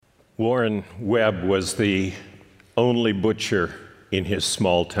Warren Webb was the only butcher in his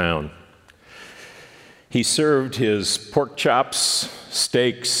small town. He served his pork chops,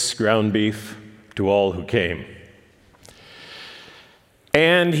 steaks, ground beef to all who came.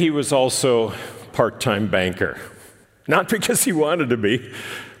 And he was also a part-time banker. Not because he wanted to be,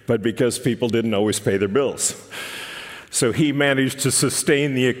 but because people didn't always pay their bills. So he managed to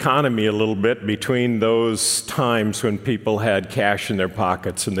sustain the economy a little bit between those times when people had cash in their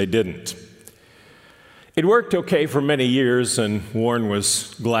pockets and they didn't. It worked okay for many years, and Warren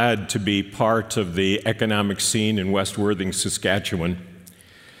was glad to be part of the economic scene in West Worthing, Saskatchewan.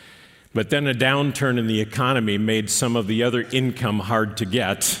 But then a downturn in the economy made some of the other income hard to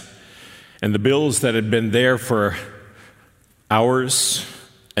get, and the bills that had been there for hours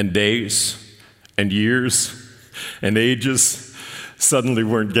and days and years and ages suddenly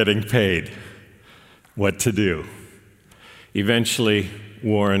weren't getting paid. What to do? Eventually,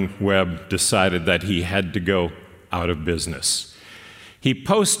 Warren Webb decided that he had to go out of business. He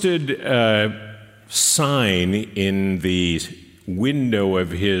posted a sign in the window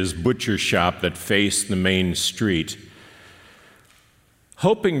of his butcher shop that faced the main street,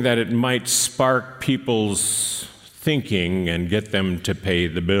 hoping that it might spark people's thinking and get them to pay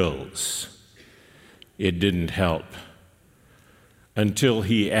the bills. It didn't help until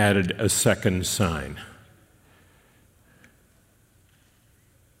he added a second sign.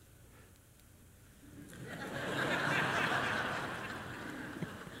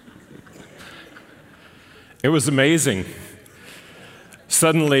 It was amazing.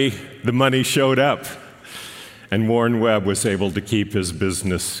 Suddenly, the money showed up, and Warren Webb was able to keep his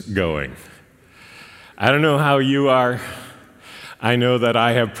business going. I don't know how you are. I know that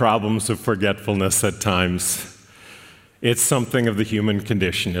I have problems of forgetfulness at times. It's something of the human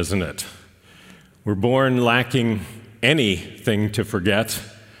condition, isn't it? We're born lacking anything to forget.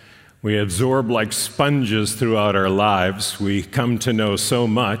 We absorb like sponges throughout our lives. We come to know so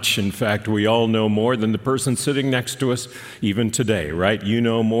much. In fact, we all know more than the person sitting next to us, even today, right? You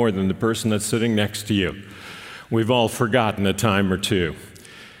know more than the person that's sitting next to you. We've all forgotten a time or two.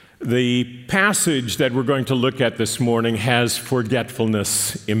 The passage that we're going to look at this morning has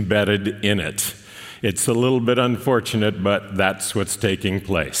forgetfulness embedded in it. It's a little bit unfortunate, but that's what's taking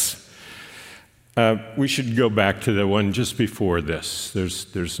place. We should go back to the one just before this.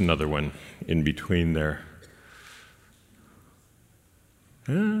 There's another one in between there.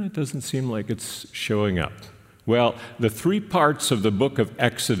 It doesn't seem like it's showing up. Well, the three parts of the book of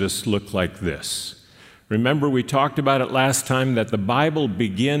Exodus look like this. Remember, we talked about it last time that the Bible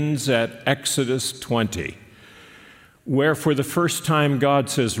begins at Exodus 20, where for the first time God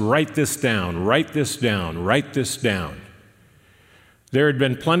says, write this down, write this down, write this down. There had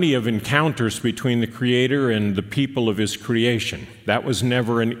been plenty of encounters between the Creator and the people of His creation. That was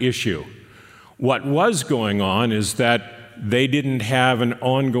never an issue. What was going on is that they didn't have an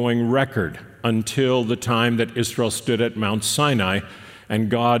ongoing record until the time that Israel stood at Mount Sinai and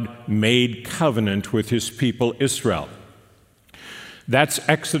God made covenant with His people Israel. That's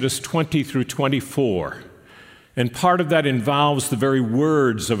Exodus 20 through 24. And part of that involves the very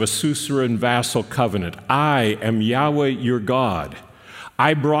words of a suzerain vassal covenant. I am Yahweh your God.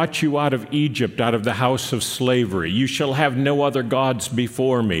 I brought you out of Egypt, out of the house of slavery. You shall have no other gods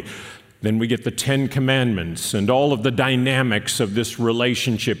before me. Then we get the Ten Commandments and all of the dynamics of this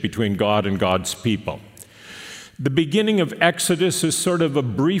relationship between God and God's people. The beginning of Exodus is sort of a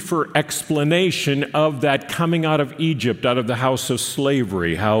briefer explanation of that coming out of Egypt, out of the house of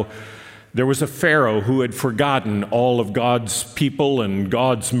slavery, how there was a Pharaoh who had forgotten all of God's people and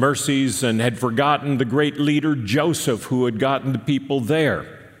God's mercies and had forgotten the great leader Joseph who had gotten the people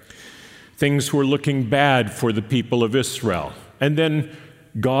there. Things were looking bad for the people of Israel. And then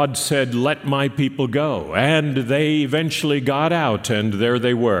God said, let my people go. And they eventually got out, and there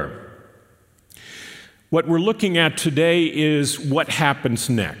they were. What we're looking at today is what happens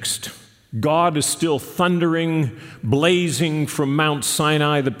next. God is still thundering, blazing from Mount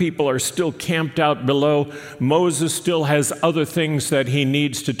Sinai. The people are still camped out below. Moses still has other things that he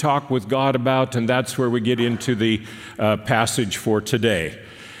needs to talk with God about, and that's where we get into the passage for today.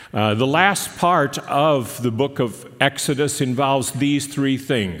 The last part of the book of Exodus involves these three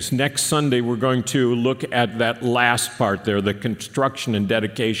things. Next Sunday, we're going to look at that last part there, the construction and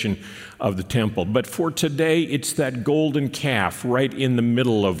dedication of the temple. But for today, it's that golden calf right in the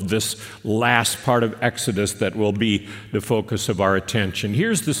middle of this last part of Exodus that will be the focus of our attention.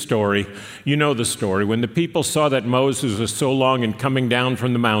 Here's the story. You know the story. When the people saw that Moses was so long in coming down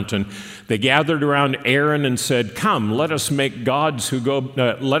from the mountain, they gathered around Aaron and said, "Come, let us make gods who go.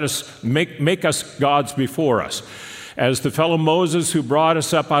 Let us make us gods before us." As the fellow Moses who brought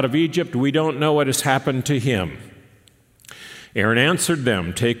us up out of Egypt, we don't know what has happened to him." Aaron answered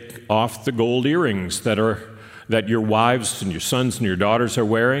them, "Take off the gold earrings that your wives and your sons and your daughters are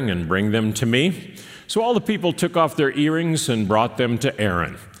wearing, and bring them to me." So all the people took off their earrings and brought them to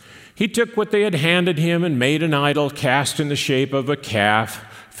Aaron. He took what they had handed him and made an idol cast in the shape of a calf,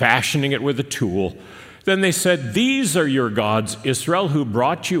 fashioning it with a tool. Then they said, "These are your gods, Israel, who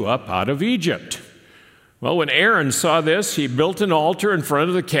brought you up out of Egypt." Well, when Aaron saw this, he built an altar in front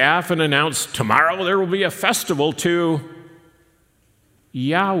of the calf and announced, "Tomorrow there will be a festival to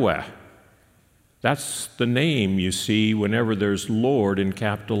Yahweh." That's the name you see whenever there's Lord in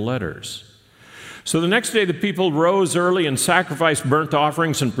capital letters. So the next day the people rose early and sacrificed burnt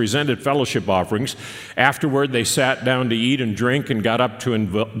offerings and presented fellowship offerings. Afterward they sat down to eat and drink and got up to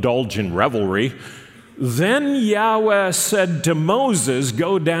indulge in revelry. Then Yahweh said to Moses,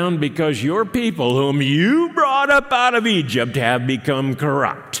 "Go down, because your people whom you brought up out of Egypt have become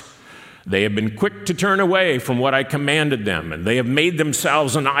corrupt. They have been quick to turn away from what I commanded them, and they have made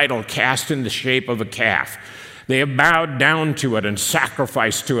themselves an idol cast in the shape of a calf. They have bowed down to it and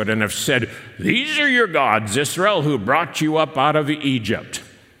sacrificed to it and have said, 'These are your gods, Israel, who brought you up out of Egypt.'"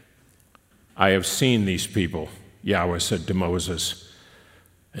 "I have seen these people," Yahweh said to Moses,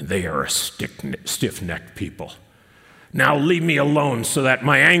 "and they are a stiff-necked people. Now leave me alone so that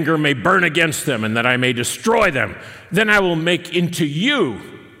my anger may burn against them and that I may destroy them. Then I will make you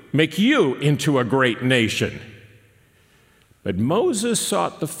into a great nation." But Moses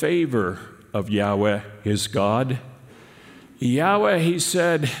sought the favor of Yahweh, his God. "Yahweh," he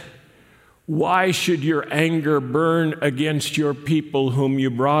said, "why should your anger burn against your people whom you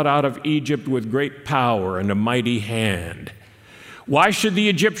brought out of Egypt with great power and a mighty hand? Why should the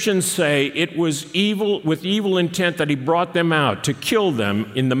Egyptians say it was with evil intent that he brought them out, to kill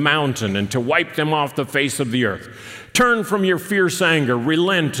them in the mountain and to wipe them off the face of the earth? Turn from your fierce anger,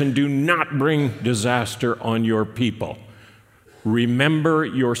 relent, and do not bring disaster on your people. Remember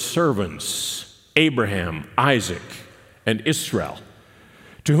your servants, Abraham, Isaac, and Israel,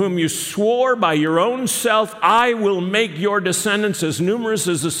 to whom you swore by your own self, 'I will make your descendants as numerous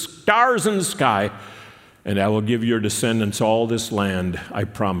as the stars in the sky, and I will give your descendants all this land I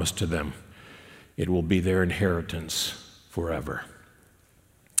promised to them. It will be their inheritance forever.'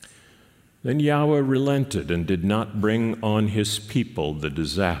 Then Yahweh relented and did not bring on his people the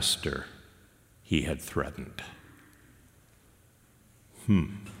disaster he had threatened."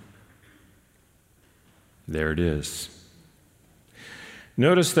 There it is.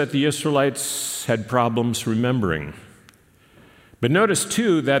 Notice that the Israelites had problems remembering. But notice,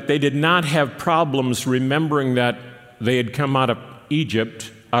 too, that they did not have problems remembering that they had come out of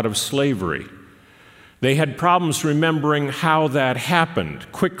Egypt, out of slavery. They had problems remembering how that happened.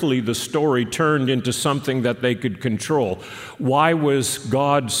 Quickly, the story turned into something that they could control. Why was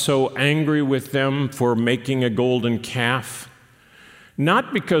God so angry with them for making a golden calf?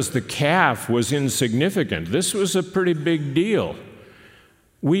 Not because the calf was insignificant. This was a pretty big deal.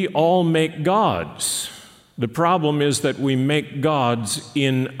 We all make gods. The problem is that we make gods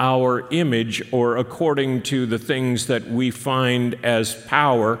in our image or according to the things that we find as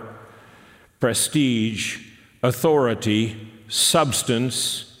power, prestige, authority,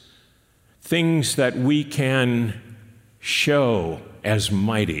 substance, things that we can show as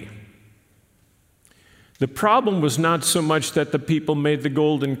mighty. The problem was not so much that the people made the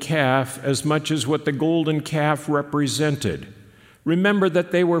golden calf as much as what the golden calf represented. Remember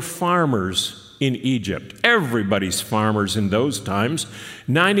that they were farmers in Egypt. Everybody's farmers in those times.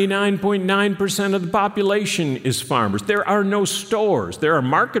 99.9% of the population is farmers. There are no stores. There are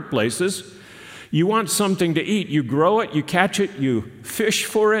marketplaces. You want something to eat, you grow it, you catch it, you fish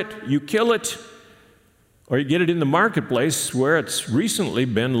for it, you kill it, or you get it in the marketplace where it's recently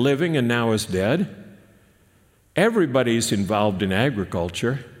been living and now is dead. Everybody's involved in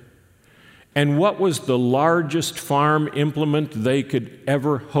agriculture. And what was the largest farm implement they could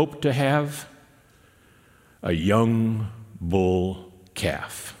ever hope to have? A young bull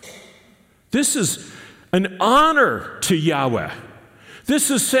calf. This is an honor to Yahweh.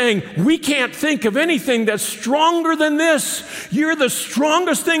 This is saying, we can't think of anything that's stronger than this. You're the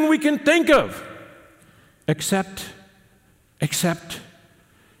strongest thing we can think of. Except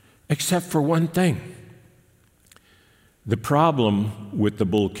for one thing. The problem with the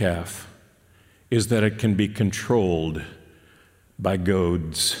bull calf is that it can be controlled by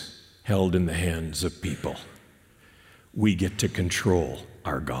goads held in the hands of people. We get to control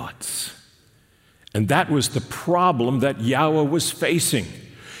our gods. And that was the problem that Yahweh was facing.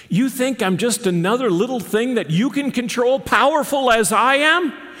 You think I'm just another little thing that you can control, powerful as I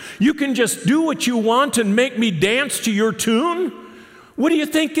am? You can just do what you want and make me dance to your tune? What do you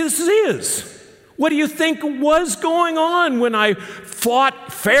think this is? What do you think was going on when I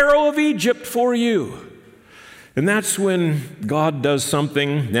fought Pharaoh of Egypt for you? And that's when God does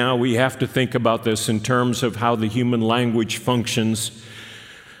something. Now we have to think about this in terms of how the human language functions.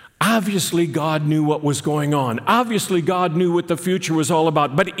 Obviously, God knew what was going on. Obviously, God knew what the future was all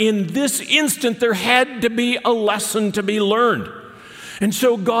about. But in this instant, there had to be a lesson to be learned. And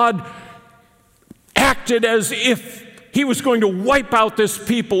so God acted as if he was going to wipe out this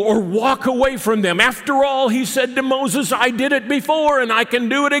people or walk away from them. After all, he said to Moses, I did it before and I can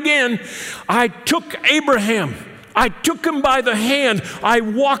do it again. I took Abraham. I took him by the hand. I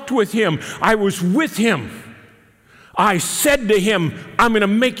walked with him. I was with him. I said to him, I'm going to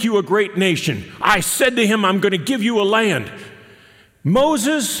make you a great nation. I said to him, I'm going to give you a land.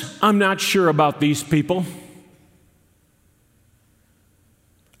 Moses, I'm not sure about these people.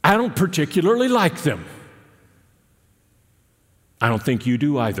 I don't particularly like them. I don't think you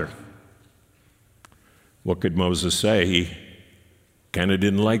do either. What could Moses say? He kind of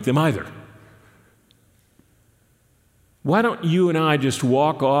didn't like them either. Why don't you and I just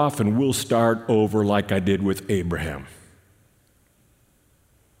walk off and we'll start over like I did with Abraham?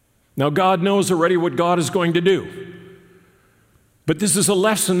 Now, God knows already what God is going to do. But this is a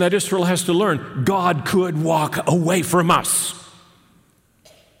lesson that Israel has to learn. God could walk away from us.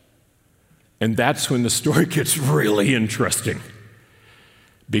 And that's when the story gets really interesting.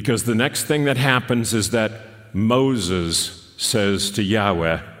 Because the next thing that happens is that Moses says to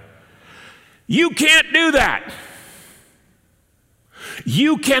Yahweh, you can't do that.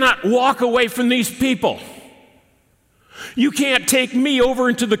 You cannot walk away from these people. You can't take me over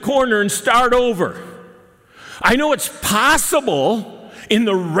into the corner and start over. I know it's possible in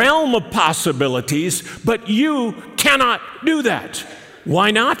the realm of possibilities, but you cannot do that.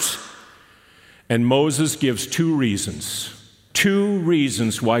 Why not? And Moses gives two reasons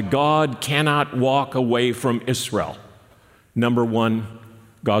why God cannot walk away from Israel. Number one,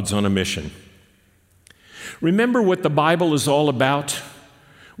 God's on a mission. Remember what the Bible is all about?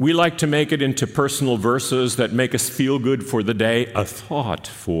 We like to make it into personal verses that make us feel good for the day, a thought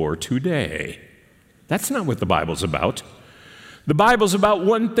for today. That's not what the Bible's about. The Bible's about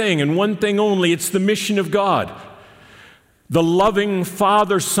one thing and one thing only. It's the mission of God. The loving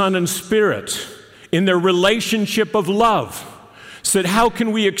Father, Son, and Spirit in their relationship of love said, how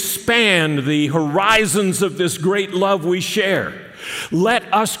can we expand the horizons of this great love we share?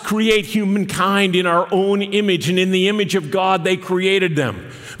 Let us create humankind in our own image, and in the image of God they created them,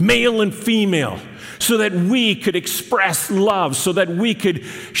 male and female, so that we could express love, so that we could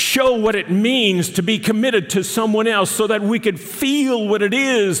show what it means to be committed to someone else, so that we could feel what it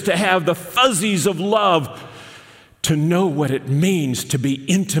is to have the fuzzies of love, to know what it means to be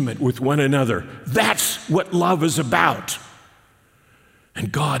intimate with one another. That's what love is about.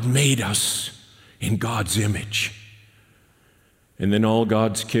 And God made us in God's image. And then all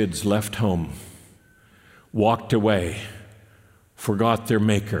God's kids left home, walked away, forgot their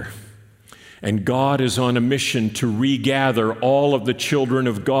Maker. And God is on a mission to regather all of the children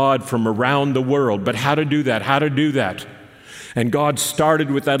of God from around the world. But how to do that? How to do that? And God started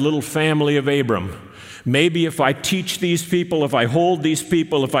with that little family of Abram. Maybe if I teach these people, if I hold these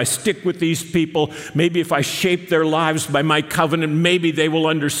people, if I stick with these people, maybe if I shape their lives by my covenant, maybe they will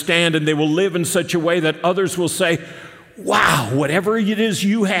understand and they will live in such a way that others will say, wow, whatever it is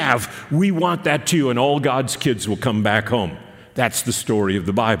you have, we want that too. And all God's kids will come back home. That's the story of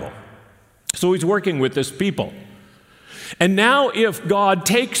the Bible. So he's working with this people. And now if God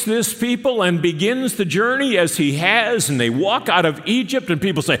takes this people and begins the journey as he has, and they walk out of Egypt, and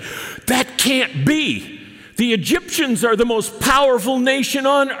people say, that can't be. The Egyptians are the most powerful nation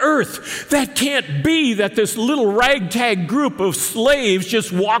on earth. That can't be that this little ragtag group of slaves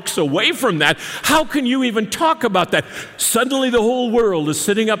just walks away from that. How can you even talk about that? Suddenly the whole world is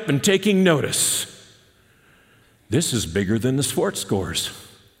sitting up and taking notice. This is bigger than the sports scores.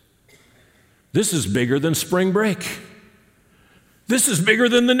 This is bigger than spring break. This is bigger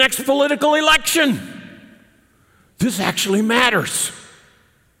than the next political election. This actually matters.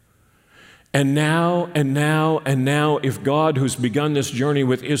 And now, if God, who's begun this journey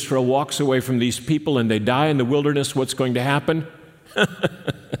with Israel, walks away from these people and they die in the wilderness, what's going to happen?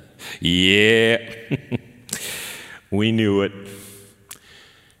 Yeah, we knew it.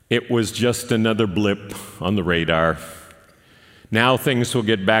 It was just another blip on the radar. Now things will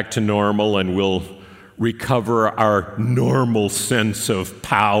get back to normal and we'll recover our normal sense of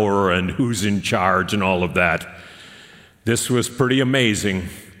power and who's in charge and all of that. This was pretty amazing,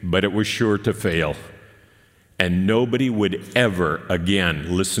 but it was sure to fail. and nobody would ever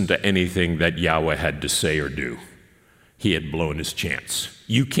again listen to anything that Yahweh had to say or do. He had blown his chance.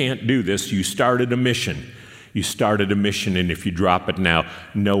 You can't do this. You started a mission. You started a mission, and if you drop it now,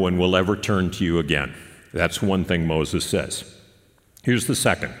 no one will ever turn to you again. That's one thing Moses says. Here's the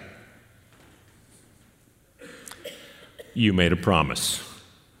second. You made a promise.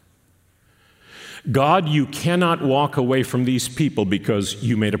 God, you cannot walk away from these people because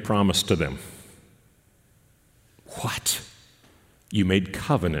you made a promise to them. What? You made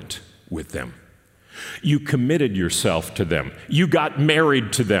covenant with them. You committed yourself to them. You got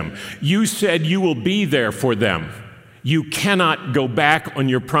married to them. You said you will be there for them. You cannot go back on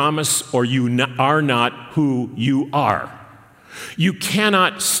your promise, or you are not who you are. You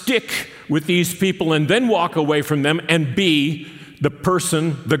cannot stick with these people and then walk away from them and be the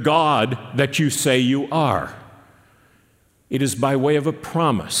person, the God that you say you are. It is by way of a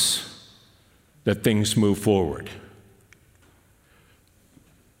promise that things move forward.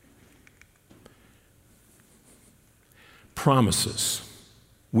 Promises.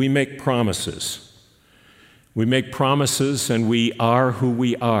 We make promises. We make promises and we are who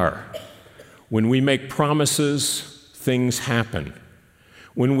we are. When we make promises, things happen.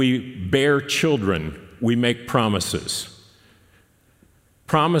 When we bear children, we make promises.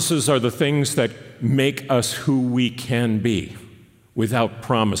 Promises are the things that make us who we can be. Without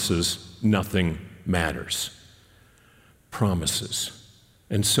promises, nothing matters. Promises.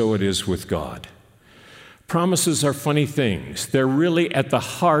 And so it is with God. Promises are funny things. They're really at the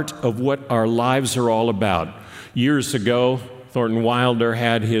heart of what our lives are all about. Years ago, Thornton Wilder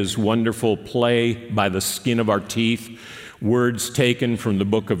had his wonderful play, By the Skin of Our Teeth, words taken from the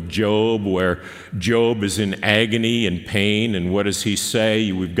book of Job, where Job is in agony and pain, and what does he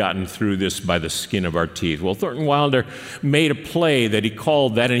say? We've gotten through this by the skin of our teeth. Well, Thornton Wilder made a play that he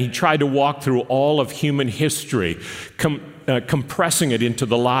called that, and he tried to walk through all of human history, compressing it into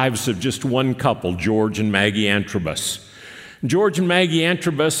the lives of just one couple, George and Maggie Antrobus. George and Maggie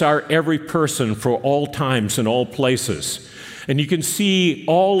Antrobus are every person for all times and all places. And you can see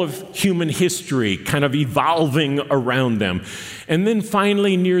all of human history kind of evolving around them. And then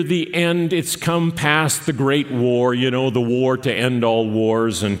finally, near the end, it's come past the Great War, the war to end all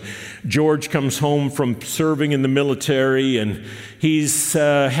wars. And George comes home from serving in the military, and he's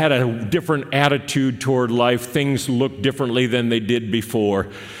had a different attitude toward life. Things look differently than they did before.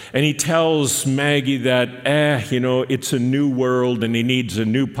 And he tells Maggie that, it's a new world, and he needs a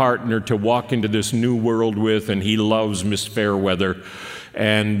new partner to walk into this new world with, and he loves Miss Fairweather,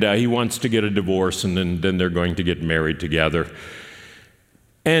 and he wants to get a divorce, and then they're going to get married together.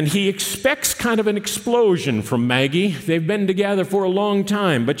 And he expects kind of an explosion from Maggie. They've been together for a long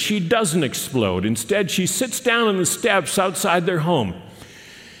time, but she doesn't explode. Instead, she sits down on the steps outside their home.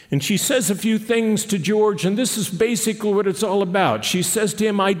 And she says a few things to George, and this is basically what it's all about. She says to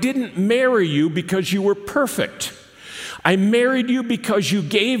him, I didn't marry you because you were perfect. I married you because you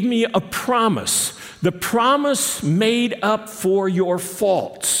gave me a promise. The promise made up for your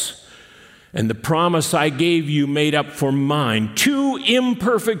faults. And the promise I gave you made up for mine. Two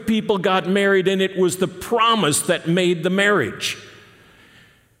imperfect people got married, and it was the promise that made the marriage.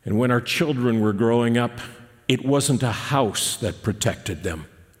 And when our children were growing up, it wasn't a house that protected them.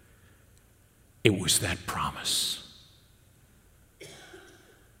 It was that promise.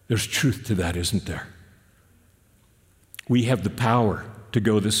 There's truth to that, isn't there? We have the power to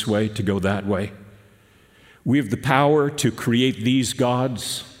go this way, to go that way. We have the power to create these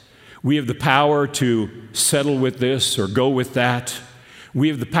gods. We have the power to settle with this or go with that. We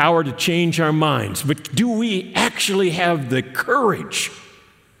have the power to change our minds. But do we actually have the courage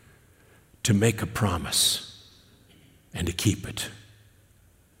to make a promise and to keep it?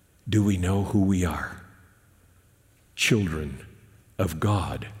 Do we know who we are? Children of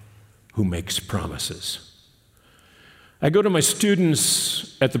God who makes promises. I go to my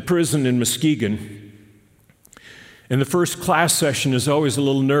students at the prison in Muskegon, and the first class session is always a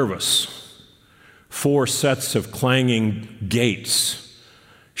little nervous. 4 sets of clanging gates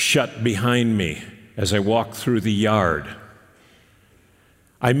shut behind me as I walk through the yard.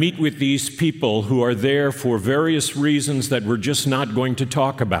 I meet with these people who are there for various reasons that we're just not going to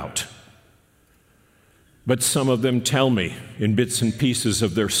talk about. But some of them tell me in bits and pieces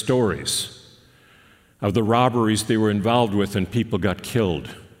of their stories, of the robberies they were involved with and people got killed,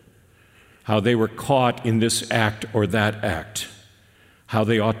 how they were caught in this act or that act, how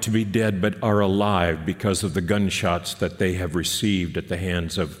they ought to be dead but are alive because of the gunshots that they have received at the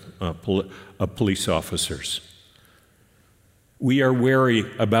hands of police officers. We are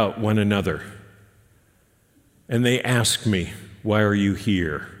wary about one another. And they ask me, why are you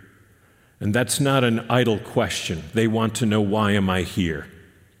here? And that's not an idle question. They want to know, why am I here?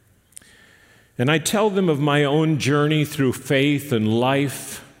 And I tell them of my own journey through faith and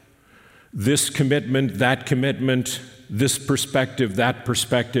life, this commitment, this perspective, that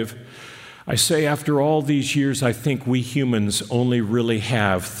perspective. I say, after all these years, I think we humans only really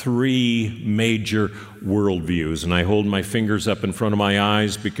have three major worldviews. And I hold my fingers up in front of my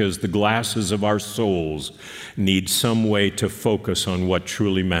eyes because the glasses of our souls need some way to focus on what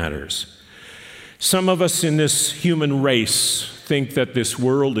truly matters. Some of us in this human race think that this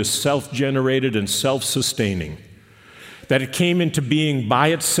world is self-generated and self-sustaining, that it came into being by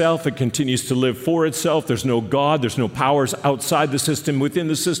itself, it continues to live for itself, there's no God, there's no powers outside the system, within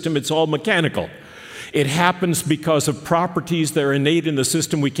the system it's all mechanical. It happens because of properties that are innate in the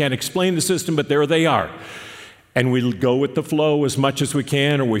system. We can't explain the system, but there they are. And we go with the flow as much as we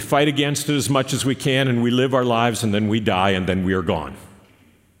can, or we fight against it as much as we can, and we live our lives, and then we die, and then we are gone.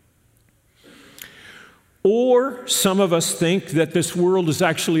 Or some of us think that this world is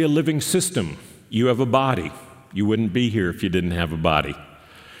actually a living system. You have a body. You wouldn't be here if you didn't have a body.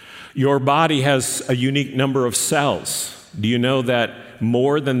 Your body has a unique number of cells. Do you know that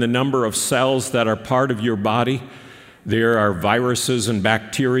more than the number of cells that are part of your body, there are viruses and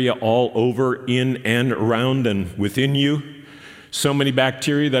bacteria all over, in and around and within you? So many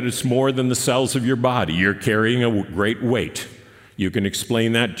bacteria that it's more than the cells of your body. You're carrying a great weight. You can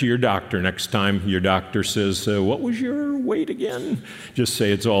explain that to your doctor next time your doctor says, what was your weight again? Just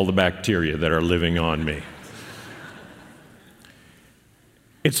say it's all the bacteria that are living on me.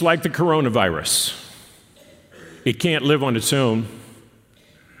 It's like the coronavirus. It can't live on its own,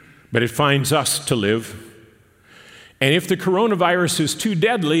 but it finds us to live. And if the coronavirus is too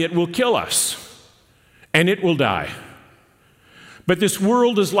deadly, it will kill us, and it will die. But this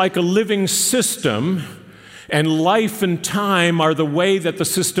world is like a living system, and life and time are the way that the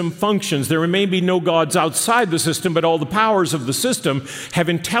system functions. There may be no gods outside the system, but all the powers of the system have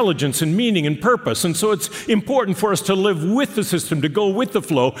intelligence and meaning and purpose. And so it's important for us to live with the system, to go with the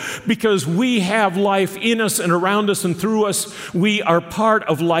flow, because we have life in us and around us and through us. We are part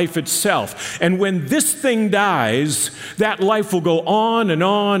of life itself. And when this thing dies, that life will go on and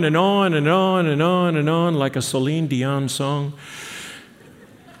on and on and on and on and on, like a Celine Dion song.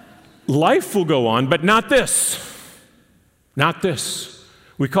 Life will go on, but not this. Not this.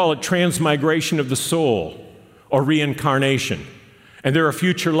 We call it transmigration of the soul or reincarnation. And there are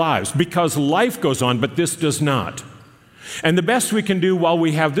future lives because life goes on, but this does not. And the best we can do while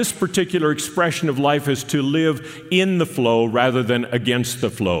we have this particular expression of life is to live in the flow rather than against the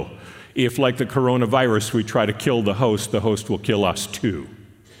flow. If, like the coronavirus, we try to kill the host will kill us too.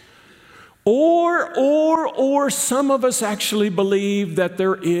 Or some of us actually believe that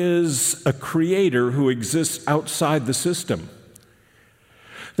there is a creator who exists outside the system.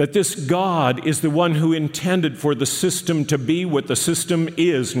 That this God is the one who intended for the system to be what the system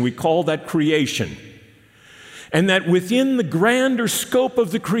is, and we call that creation. And that within the grander scope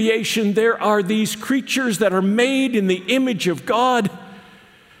of the creation, there are these creatures that are made in the image of God,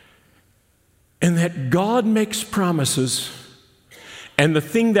 and that God makes promises. And the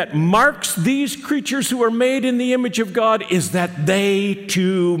thing that marks these creatures who are made in the image of God is that they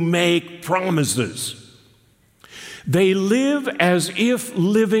too make promises. They live as if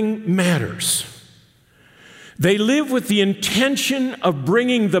living matters. They live with the intention of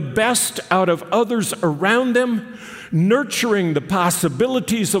bringing the best out of others around them, nurturing the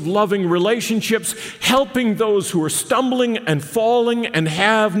possibilities of loving relationships, helping those who are stumbling and falling and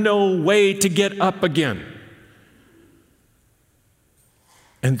have no way to get up again.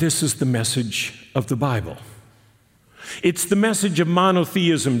 And this is the message of the Bible. It's the message of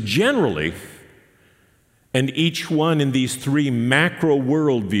monotheism generally, and each one in these three macro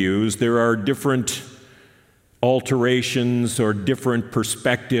worldviews, there are different alterations or different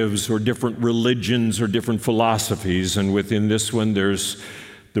perspectives or different religions or different philosophies. And within this one, there's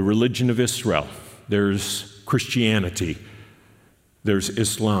the religion of Israel, there's Christianity, there's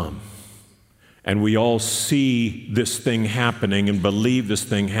Islam. And we all see this thing happening and believe this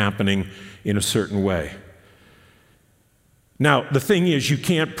thing happening in a certain way. Now, the thing is, you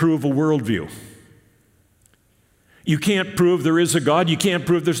can't prove a worldview. You can't prove there is a God. You can't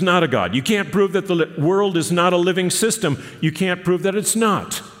prove there's not a God. You can't prove that the world is not a living system. You can't prove that it's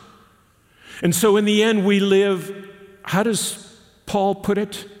not. And so in the end, we live, how does Paul put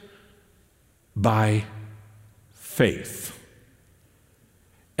it? By faith.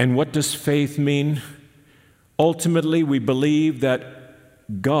 And what does faith mean? Ultimately, we believe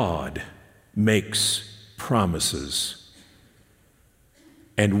that God makes promises.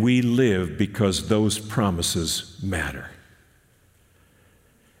 And we live because those promises matter.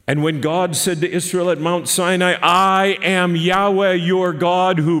 And when God said to Israel at Mount Sinai, I am Yahweh your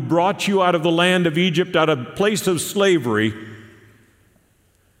God who brought you out of the land of Egypt, out of a place of slavery,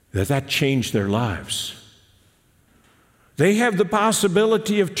 that changed their lives. They have the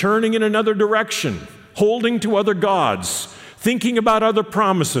possibility of turning in another direction, holding to other gods, thinking about other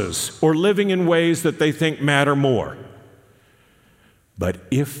promises, or living in ways that they think matter more. But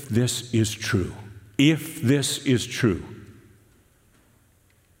if this is true,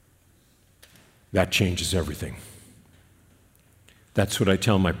 that changes everything. That's what I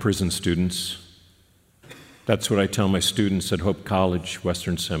tell my prison students. That's what I tell my students at Hope College,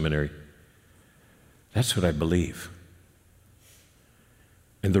 Western Seminary. That's what I believe.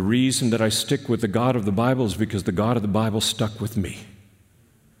 And the reason that I stick with the God of the Bible is because the God of the Bible stuck with me,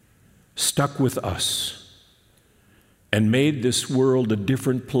 stuck with us, and made this world a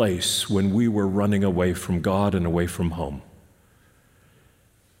different place when we were running away from God and away from home.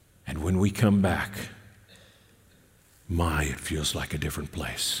 And when we come back, it feels like a different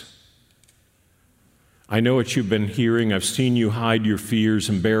place. I know what you've been hearing. I've seen you hide your fears,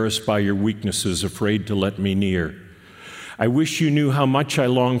 embarrassed by your weaknesses, afraid to let me near. I wish you knew how much I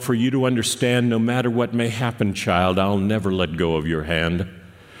long for you to understand, no matter what may happen, child, I'll never let go of your hand.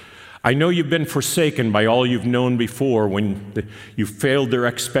 I know you've been forsaken by all you've known before. When you failed their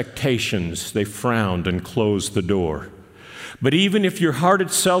expectations, they frowned and closed the door. But even if your heart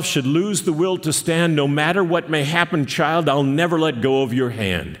itself should lose the will to stand, no matter what may happen, child, I'll never let go of your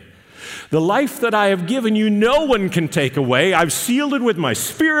hand. The life that I have given you, no one can take away. I've sealed it with my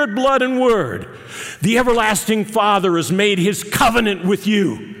spirit, blood, and word. The everlasting Father has made his covenant with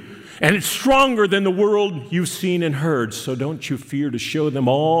you, and it's stronger than the world you've seen and heard. So don't you fear to show them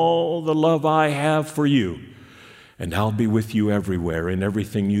all the love I have for you, and I'll be with you everywhere in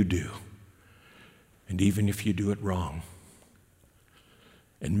everything you do. And even if you do it wrong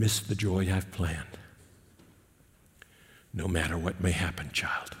and miss the joy I've planned, no matter what may happen,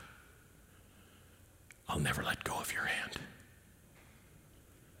 child, I'll never let go of your hand.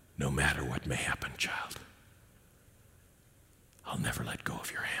 No matter what may happen, child, I'll never let go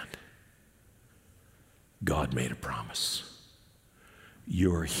of your hand. God made a promise.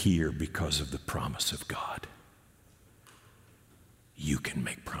 You're here because of the promise of God. You can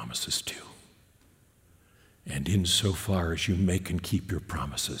make promises too. And insofar as you make and keep your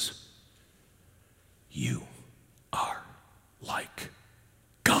promises, you are like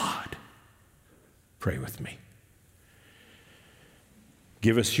God. Pray with me.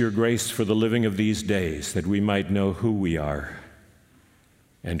 Give us your grace for the living of these days, that we might know who we are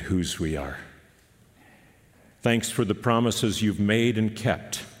and whose we are. Thanks for the promises you've made and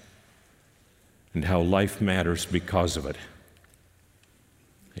kept, and how life matters because of it.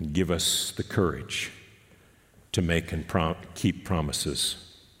 And give us the courage to make and keep promises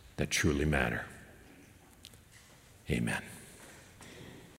that truly matter. Amen.